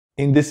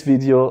In this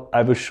video,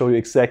 I will show you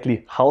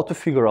exactly how to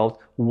figure out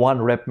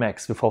one rep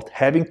max without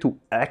having to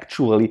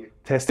actually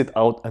test it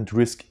out and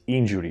risk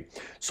injury.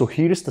 So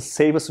here is the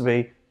safest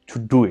way to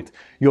do it.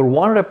 Your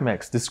one rep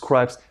max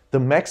describes the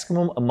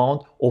maximum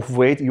amount of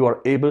weight you are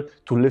able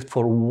to lift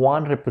for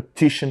one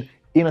repetition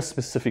in a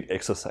specific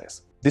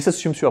exercise. This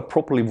assumes you are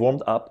properly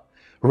warmed up,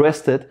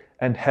 rested,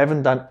 and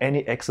haven't done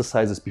any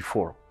exercises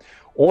before.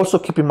 Also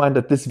keep in mind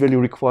that this value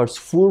requires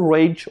full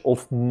range of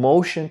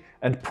motion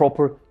and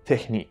proper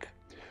technique.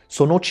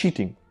 So no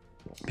cheating.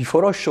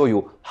 Before I show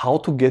you how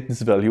to get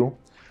this value,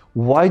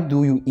 why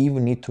do you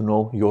even need to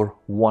know your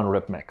one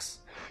rep max?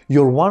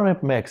 Your one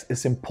rep max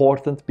is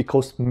important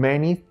because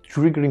many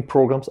triggering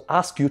programs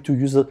ask you to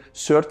use a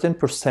certain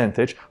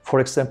percentage, for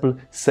example,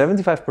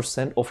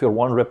 75% of your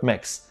one rep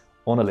max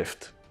on a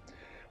lift.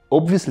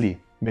 Obviously,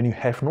 when you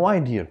have no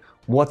idea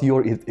what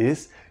your it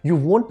is, you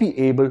won't be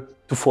able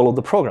to follow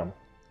the program.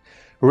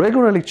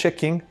 Regularly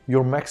checking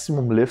your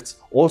maximum lifts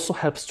also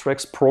helps track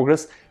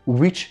progress,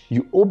 which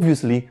you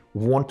obviously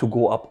want to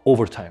go up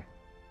over time.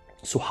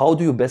 So how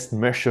do you best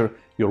measure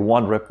your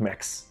one rep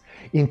max?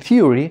 In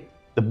theory,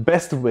 the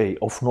best way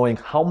of knowing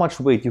how much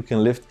weight you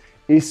can lift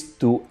is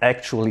to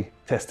actually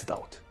test it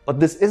out. But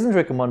this isn't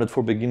recommended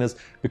for beginners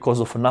because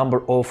of a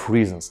number of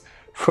reasons.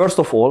 First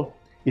of all,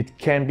 it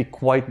can be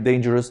quite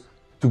dangerous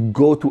to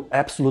go to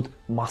absolute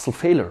muscle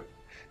failure.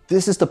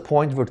 This is the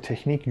point where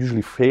technique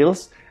usually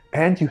fails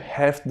and you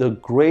have the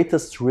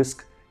greatest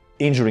risk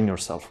injuring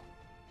yourself.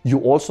 You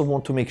also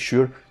want to make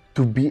sure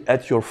to be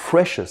at your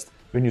freshest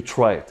when you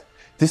try it.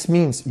 This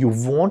means you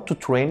want to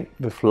train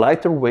with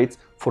lighter weights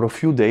for a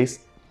few days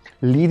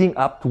leading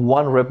up to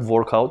one rep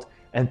workout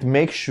and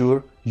make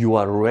sure you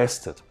are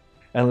rested.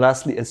 And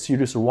lastly, a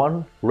serious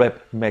one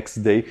rep max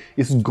day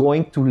is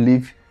going to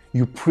leave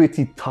you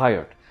pretty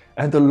tired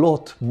and a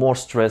lot more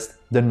stressed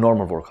than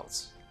normal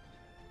workouts.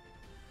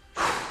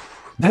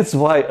 That's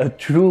why a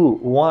true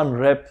one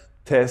rep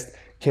test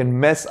can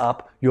mess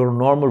up your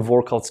normal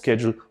workout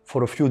schedule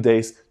for a few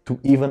days to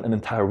even an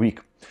entire week.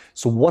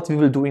 So what we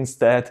will do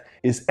instead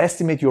is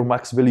estimate your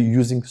max value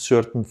using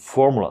certain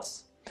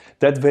formulas.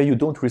 That way you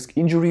don't risk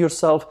injury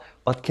yourself,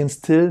 but can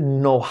still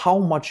know how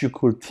much you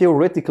could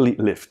theoretically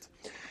lift.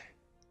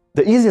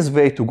 The easiest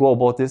way to go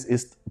about this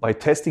is by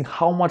testing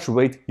how much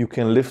weight you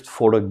can lift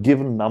for a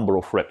given number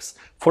of reps.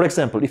 For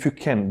example, if you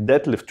can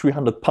deadlift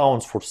 300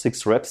 pounds for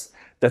 6 reps,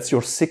 that's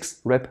your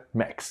 6 rep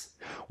max.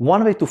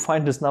 One way to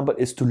find this number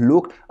is to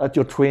look at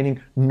your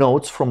training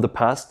notes from the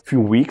past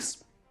few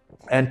weeks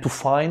and to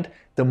find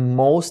the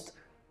most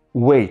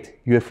weight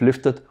you have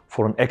lifted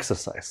for an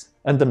exercise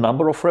and the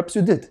number of reps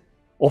you did.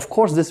 Of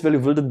course, this value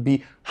will not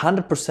be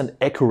 100%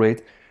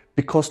 accurate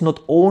because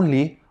not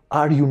only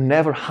are you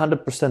never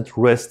 100%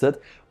 rested,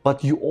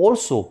 but you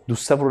also do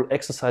several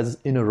exercises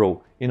in a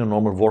row in a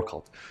normal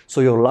workout. So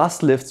your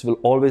last lifts will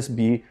always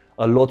be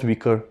a lot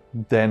weaker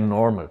than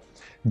normal.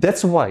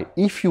 That's why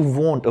if you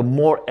want a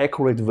more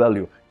accurate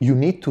value, you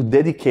need to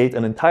dedicate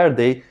an entire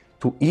day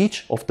to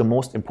each of the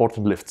most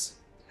important lifts,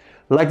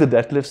 like the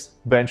deadlifts,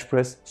 bench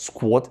press,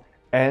 squat,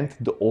 and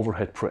the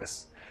overhead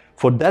press.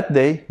 For that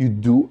day, you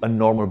do a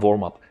normal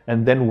warm-up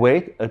and then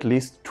wait at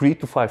least 3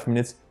 to 5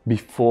 minutes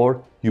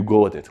before you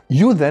go at it.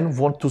 You then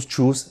want to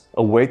choose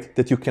a weight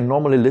that you can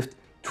normally lift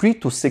 3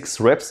 to 6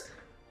 reps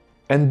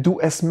and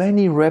do as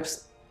many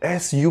reps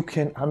as you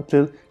can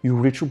until you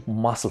reach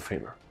muscle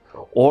failure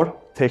or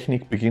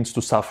technique begins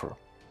to suffer.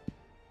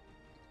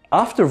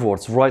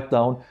 Afterwards, write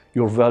down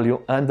your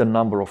value and the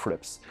number of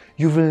reps.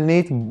 You will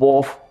need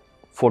both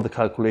for the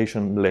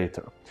calculation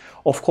later.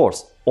 Of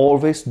course,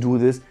 always do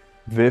this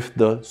with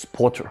the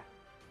spotter.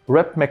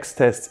 Rep max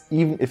tests,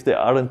 even if they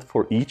aren't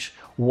for each,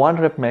 one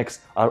rep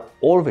max are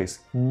always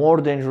more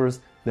dangerous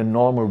than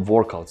normal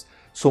workouts.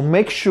 So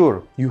make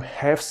sure you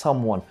have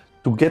someone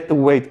to get the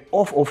weight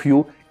off of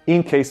you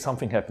in case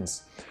something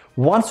happens.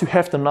 Once you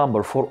have the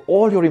number for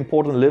all your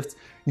important lifts,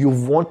 you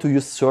want to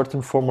use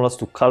certain formulas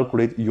to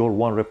calculate your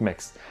one rep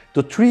max.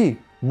 The 3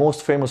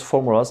 most famous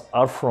formulas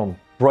are from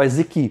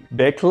Brzezinski,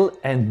 Beckel,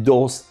 and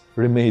Dos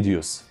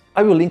Remedios.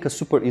 I will link a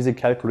super easy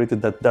calculator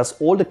that does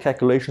all the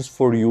calculations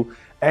for you,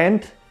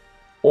 and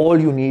all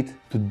you need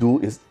to do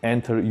is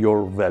enter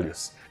your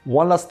values.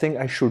 One last thing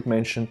I should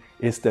mention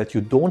is that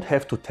you don't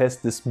have to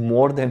test this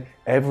more than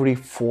every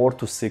 4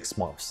 to 6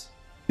 months,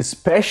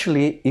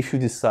 especially if you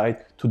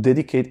decide to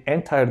dedicate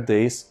entire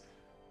days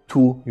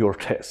to your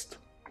test.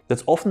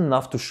 That's often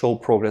enough to show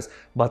progress,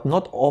 but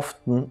not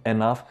often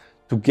enough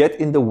to get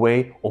in the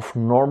way of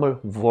normal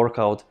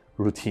workout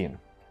routine.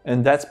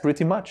 And that's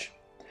pretty much.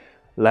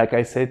 Like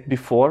I said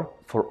before,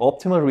 for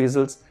optimal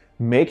results,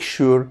 make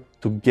sure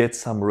to get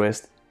some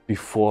rest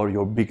before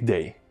your big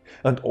day.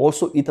 And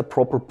also eat a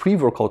proper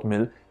pre-workout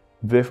meal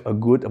with a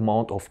good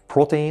amount of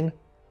protein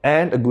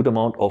and a good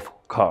amount of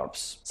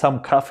carbs.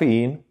 Some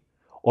caffeine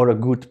or a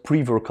good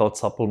pre-workout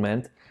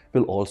supplement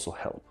will also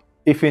help.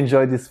 If you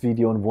enjoyed this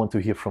video and want to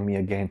hear from me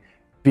again,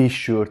 be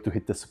sure to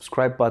hit the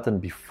subscribe button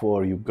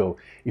before you go.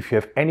 If you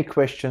have any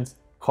questions,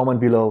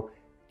 comment below,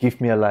 give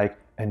me a like,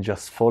 and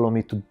just follow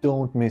me to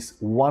don't miss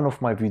one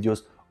of my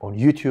videos on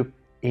YouTube,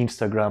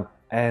 Instagram,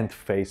 and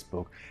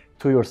Facebook.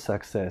 To your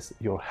success,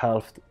 your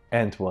health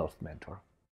and wealth mentor.